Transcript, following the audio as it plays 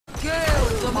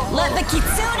Let the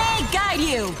kitsune guide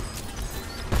you!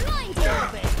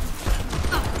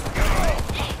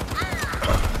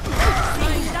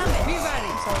 Be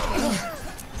ready.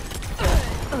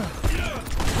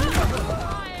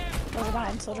 Soldier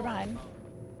behind, soldier behind.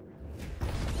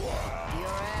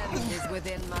 Your end is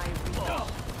within my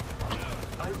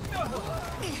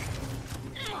reach.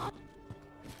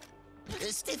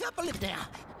 Stiff upper lip now.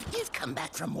 You've come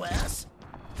back from worse.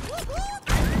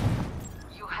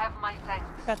 You have my thanks.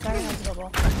 Got there, has double.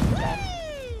 Dead.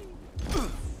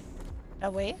 Oh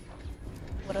wait.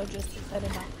 Widow just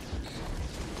decided not.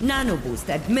 Nano boost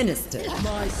administered.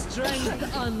 My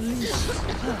strength unleashed.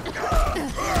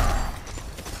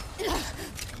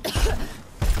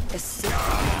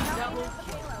 Double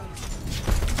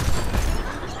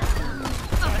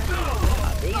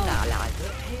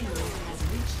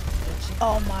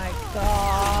Oh my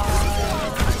god.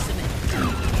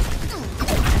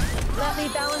 Let me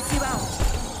balance you out.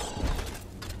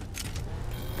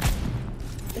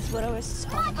 This widow is so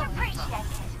annoying.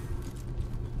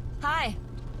 Hi.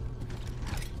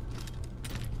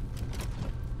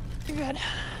 You're good.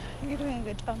 You're doing a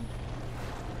good job.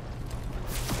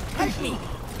 Help me.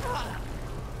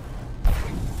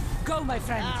 Go, my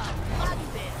friend.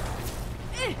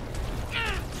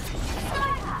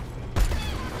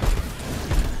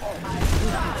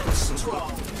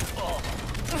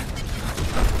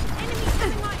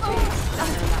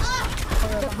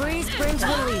 The breeze brings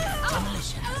relief.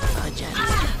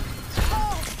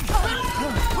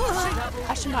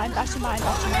 Dash in mine, dash in mine,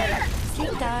 dash in mine. He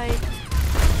died.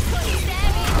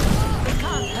 It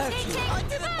can't hurt you.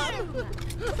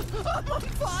 I'm on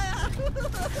fire!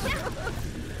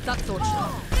 Так точно.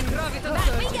 Graviton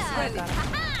surge is ready.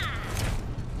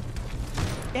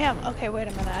 Damn, okay, wait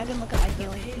a minute. I didn't look at my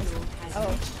healing.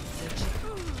 Oh.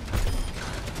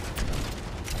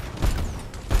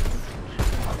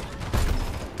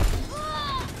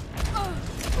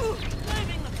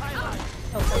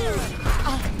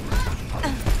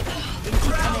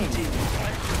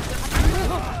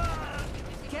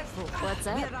 Careful. What's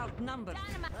up? We're outnumbered.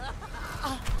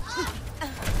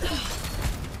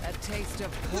 A taste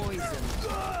of poison.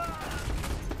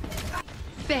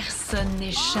 Personne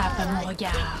n'échappe à mon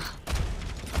regard.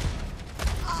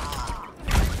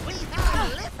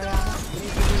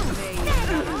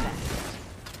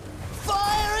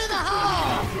 Fire in the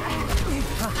hole!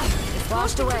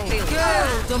 Washed away. Go,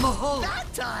 the Mahal. That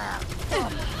tire!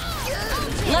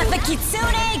 Let the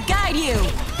kitsune guide you.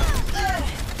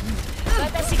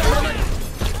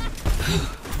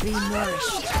 Be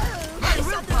nourished. My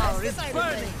willpower is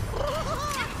burning.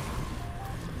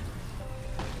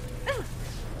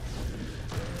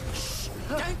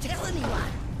 Don't tell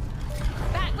anyone!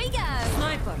 Back we go.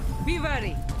 Sniper, be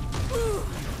ready.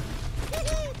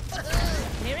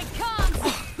 Here it comes.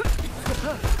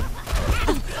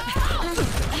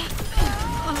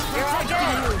 Protecting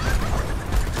you.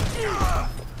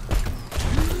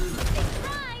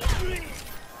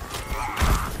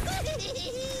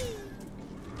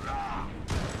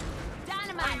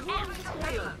 Dynamite out.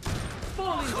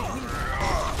 Falling between.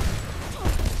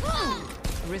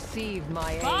 Receive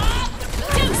my aid.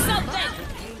 Do something.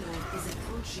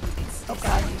 Oh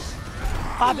god.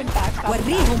 Bobbing back, bobbing back.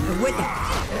 وريهم قوتك.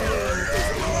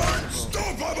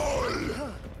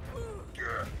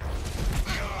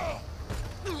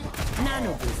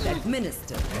 Nano boost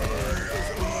administered.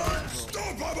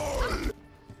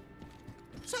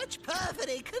 Such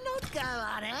perfidy cannot go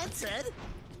unanswered.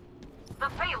 The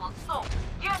payload stop.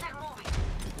 Get it moving.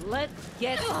 Let's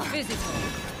get physical.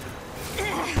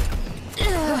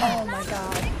 Oh my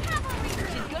god.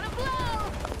 She's gonna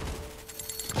blow.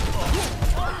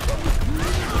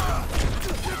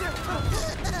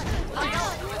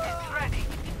 It's ready.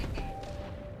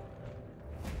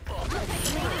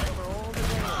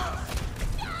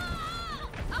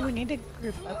 We need to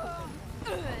group up.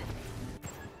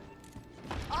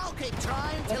 I'll keep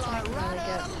trying till I That's not run really out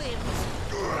good. of limbs.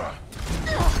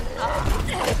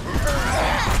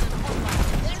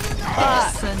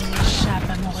 Personne n'échappe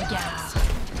à mon regard.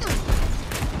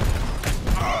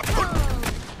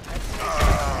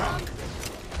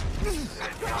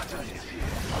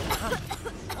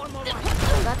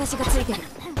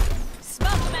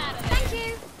 Smoke them out of there. Thank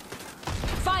you.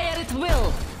 Fire at will.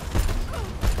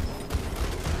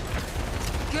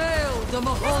 Go, the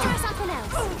Mahal. Try something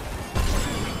else.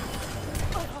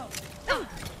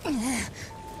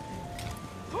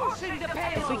 Pushing the If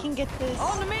payload. we can get this.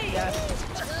 On me.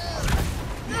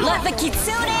 Let the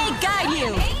kitsune guide you.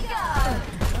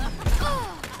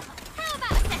 How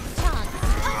about a second chance?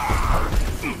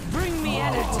 Bring me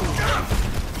energy.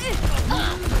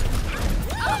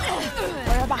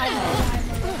 Where are behind me.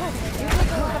 You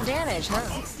took a lot of damage, huh?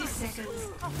 60 seconds.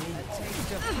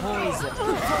 Taste of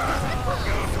poison.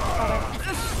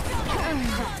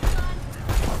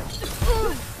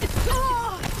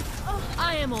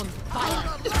 I am on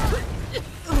fire.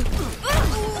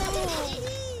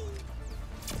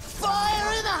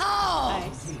 Fire in the hole!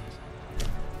 Nice.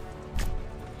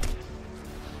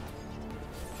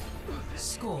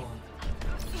 Score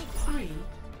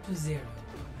 3-0.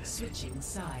 Switching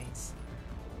sides.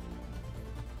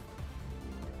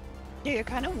 Yeah, you're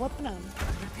kind of whooping them.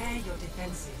 Prepare your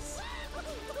defenses.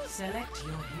 Select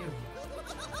your hero.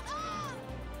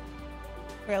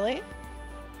 Really?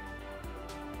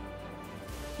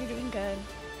 You're doing good.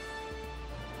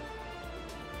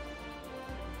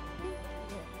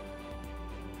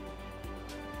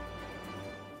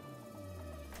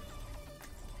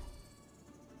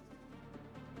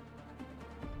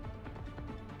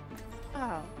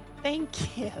 Oh,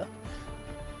 thank you.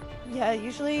 Yeah,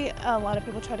 usually a lot of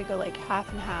people try to go like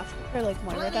half and half, or like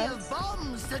Moira Plenty does. of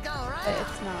bombs to go But around.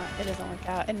 it's not, it doesn't work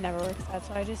out. It never works out,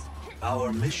 so I just,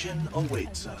 Our mission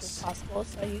awaits as much as us. possible,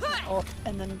 so I use my ult,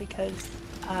 and then because it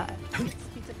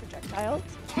speeds up projectiles,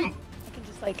 I can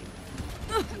just like deal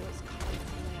constantly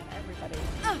on everybody.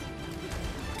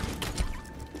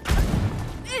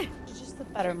 It's just a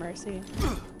better mercy.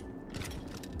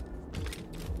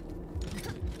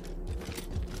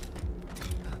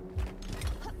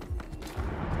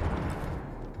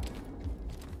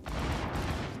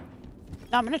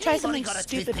 Now I'm gonna try Anybody something got a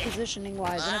stupid toothpick? positioning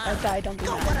wise, and if I die, don't be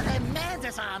Got mad. one of them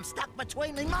mantis arms stuck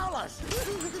between me molars.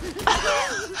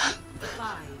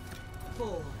 5,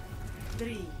 4,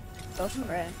 3, Go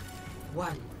for it.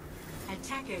 1.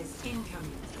 Attackers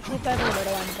incoming. If I have a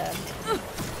little, I'm dead.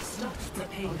 Stop the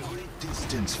payload. Great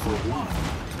distance for one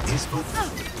is but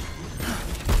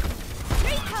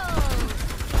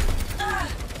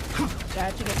Yeah, I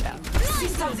have to get down.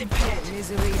 Systems impaired.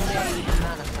 Misery made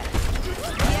manifest.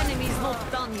 The enemy's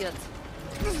not done yet.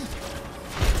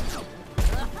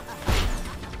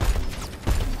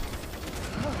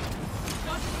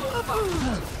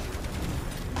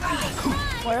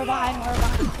 More behind, more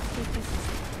behind.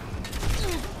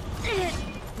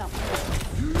 No.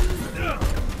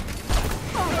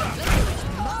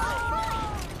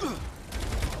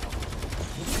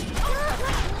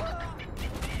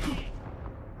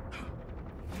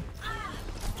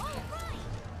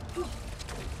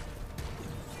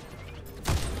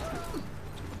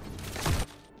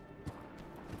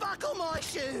 Buckle my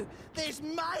shoe. There's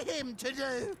mayhem to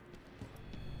do.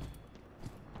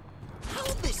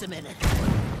 Hold this a minute.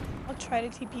 I'll try to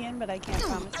TP in, but I can't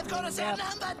promise. I've got us Yep.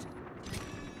 outnumbered.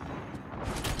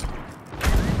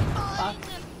 Fuck.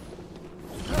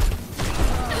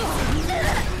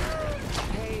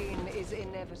 Pain is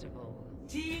inevitable.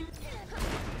 Team.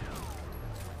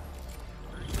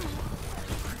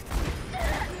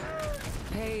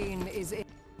 Pain is in.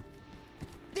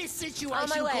 This On situation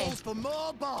my way. calls for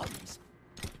more bombs.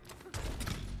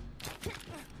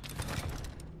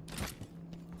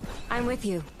 I'm with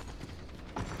you.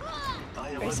 I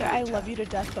am Racer, I love you to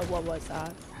death, but what was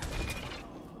that?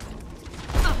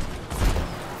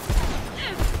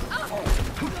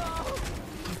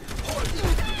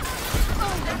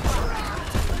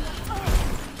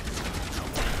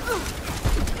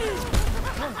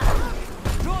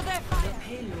 The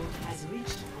payload has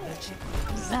reached the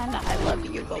checkpoint. Xana, I love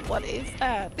you, but what is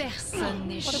that? Personne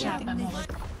n'échappe à mon regard.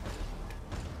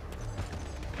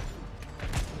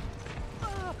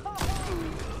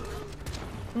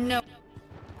 No.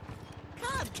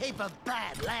 Can't keep a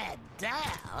bad lad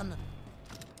down.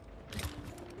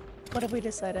 What have we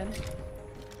decided?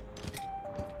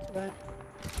 What?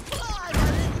 Fly,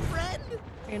 my little friend.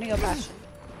 You're gonna go Bastion.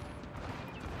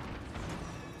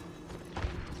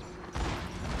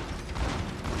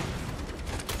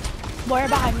 Moira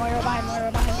behind, Moira behind,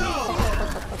 Moira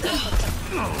behind.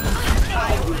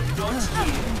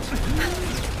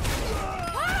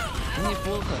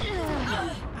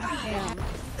 Damn.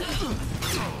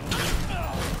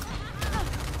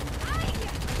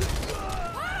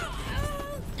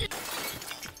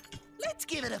 Let's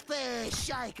give it a fair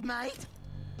shake, mate.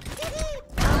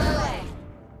 On my way.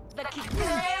 The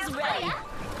killer is ready.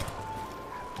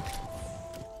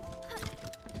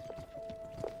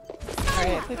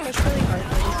 Alright, if we push really hard,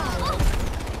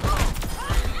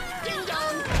 Ding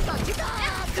dong, got you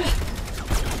back.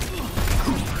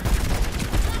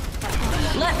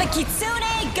 Let the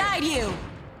kitsune guide you.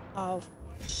 oh,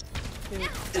 shoot.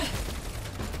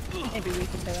 Maybe we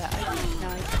can do that. No,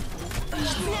 I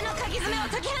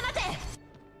can't.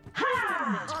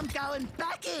 I'm going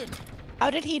back in. How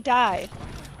did he die?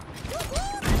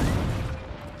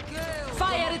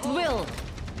 Fire at will.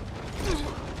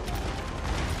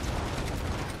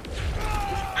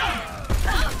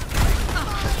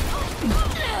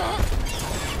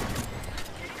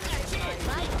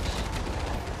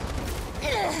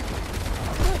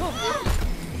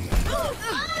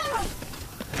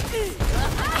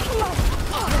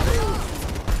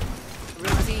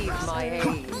 Receive my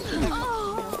aid.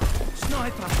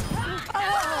 Sniper.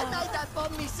 I made that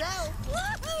bomb myself.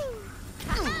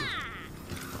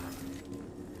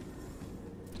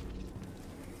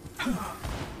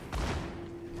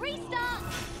 Restart.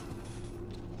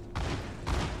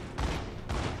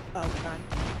 Oh god.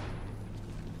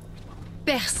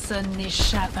 Personne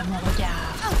n'échappe à mon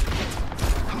regard.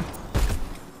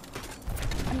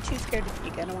 I'm too scared to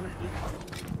peek. I don't want to peek.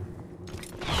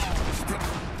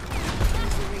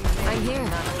 I'm here.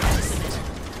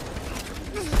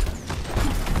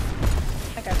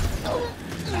 I got you.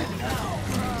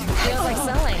 Feels like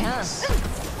selling, huh?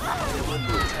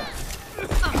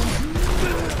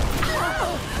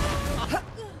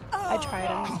 I tried.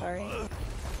 I'm sorry.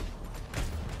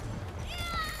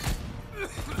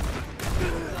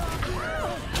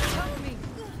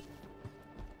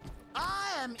 I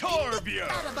am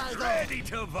Torbjörn, ready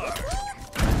to work.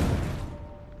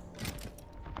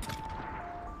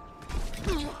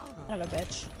 Not a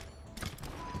bitch.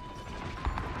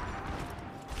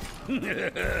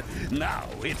 Now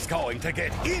it's going to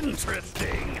get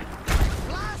interesting.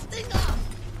 blasting up.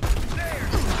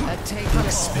 A take on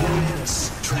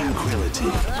Experience tranquility.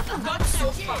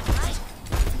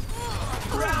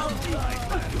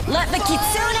 Let the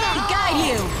kitsune guide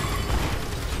you.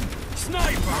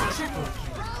 Sniper!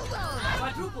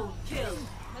 Quadruple kill.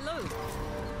 Hello.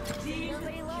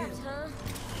 Nobody left, huh?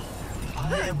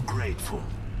 I am grateful.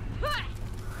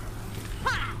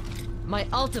 My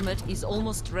ultimate is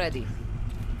almost ready.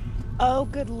 Oh,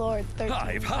 good lord. 13.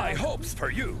 I've high hopes for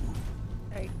you.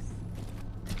 Thanks.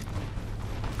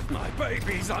 My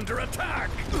baby's under attack.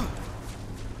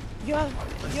 You have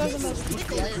the most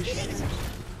DPS.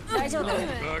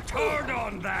 Worked hard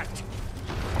on that.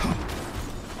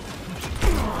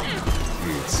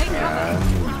 Take cover.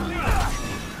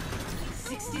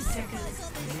 60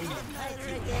 seconds.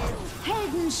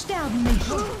 Helden sterben nicht.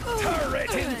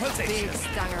 Turret in position.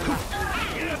 Stanger.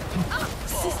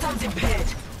 Systems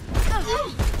impaired.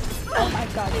 Oh my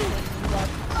god, you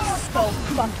are so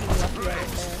fucking lucky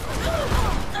right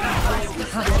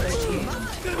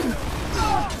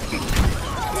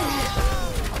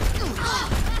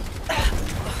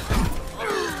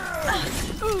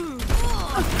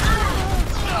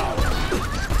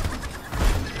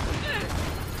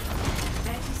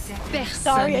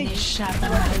Personne n'échappe à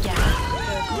mon regard.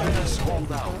 Let us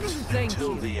hold out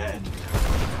until the end.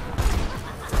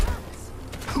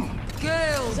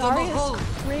 Girl, Zarya's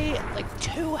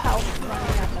 2 health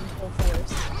running at them full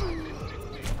force.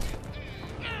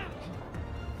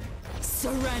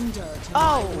 surrender to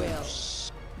Oh, my will.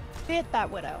 hit that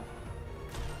widow.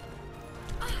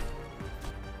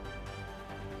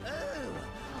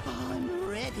 I'm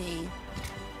ready.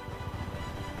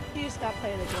 You just got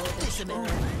played the goal.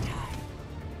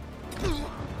 You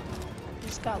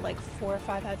just got like 4 or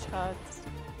 5 headshots.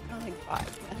 I don't think 5.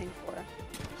 I think 4.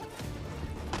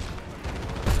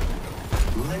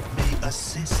 Let me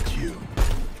assist you.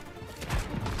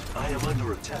 I am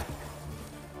under attack.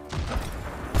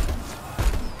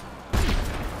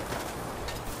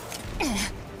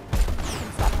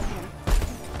 Stop from here.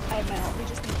 I have my ult. We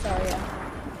just need Zarya.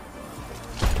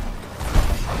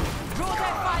 Draw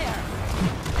that fire.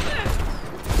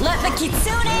 Let the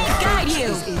kitsune guide you.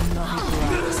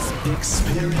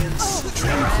 Experience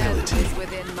tranquility. Is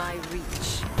within my reach.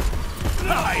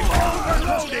 I'm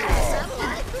overloading.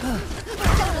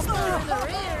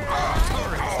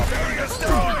 Turret's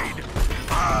destroyed.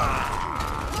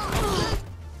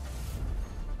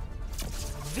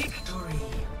 Victory.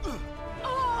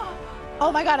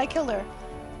 Oh my god, I killed her.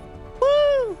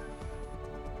 Woo!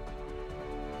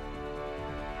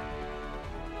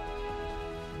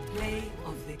 Play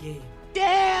of the game.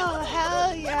 Damn,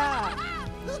 hell yeah!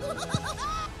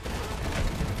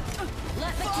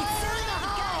 Let the kitsune